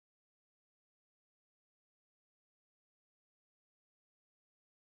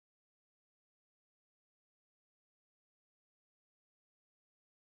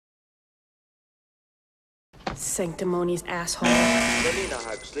Sanctimonious asshole. Melina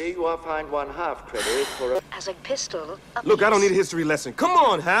Huxley, you are fined 1/2 credit for a... As a pistol. Look, I don't need a history lesson. Come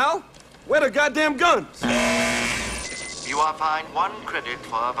on, Hal. Where the goddamn guns? You are fined 1 credit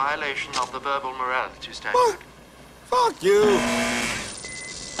for a violation of the verbal morality statute. What? Fuck you.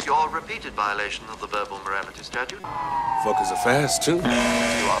 Your repeated violation of the verbal morality statute. Fuckers are fast, too.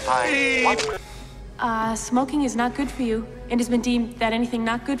 You are fined 1... Smoking is not good for you, and has been deemed that anything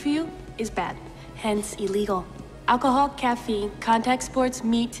not good for you is bad. Hence, illegal. Alcohol, caffeine, contact sports,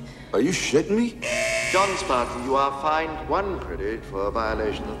 meat. Are you shitting me? John Spartan, you are fined 1 credit for a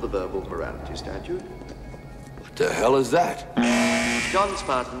violation of the verbal morality statute. What the hell is that? John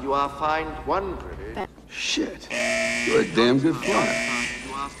Spartan, you are fined 1 credit. Shit. You're a damn good flyer.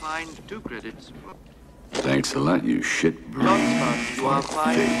 You are fined 2 credits. Thanks a lot, you shit brain. John Spartan, you are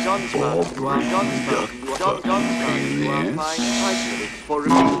fined. John Spartan, you are John Spartan. You are John Spartan, you are fined 5 credits for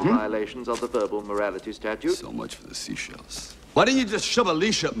repeated violations of the verbal morality statute. So much for the seashells. Why didn't you just shove a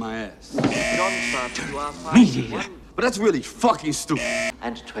leash up my ass? John Spartan, you are fined 1. But that's really fucking stupid.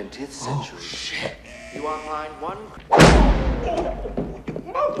 And 20th century. Oh, shit. You are fined 1.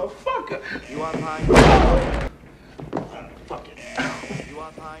 Motherfucker. You are fined. Fuck it. You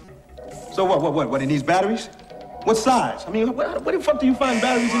are fined. So what? He needs batteries? What size? I mean, where the fuck do you find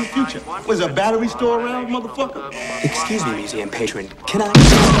batteries in the future? Was there a battery store around, motherfucker? Excuse me, museum patron. Can I?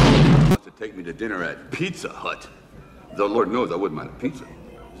 Wants to take me to dinner at Pizza Hut. Though Lord knows I wouldn't mind a pizza.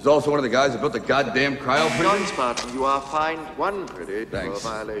 He's also one of the guys that built the goddamn cryo John prison. Spartan, you are fined 1 credit Thanks. for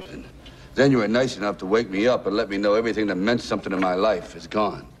a violation. Then you were nice enough to wake me up and let me know everything that meant something in my life is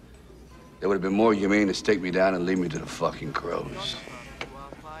gone. It would have been more humane to stake me down and leave me to the fucking crows.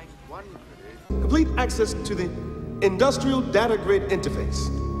 Complete access to the industrial data grid interface.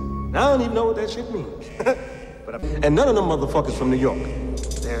 Now, I don't even know what that shit means. And none of them motherfuckers from New York.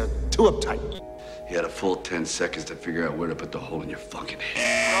 They're too uptight. You had a full 10 seconds to figure out where to put the hole in your fucking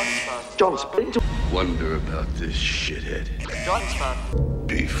head. John Spartan. Wonder about this shithead. John Spartan.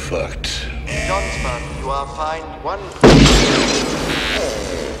 Be fucked. John Spartan, you are fined 1.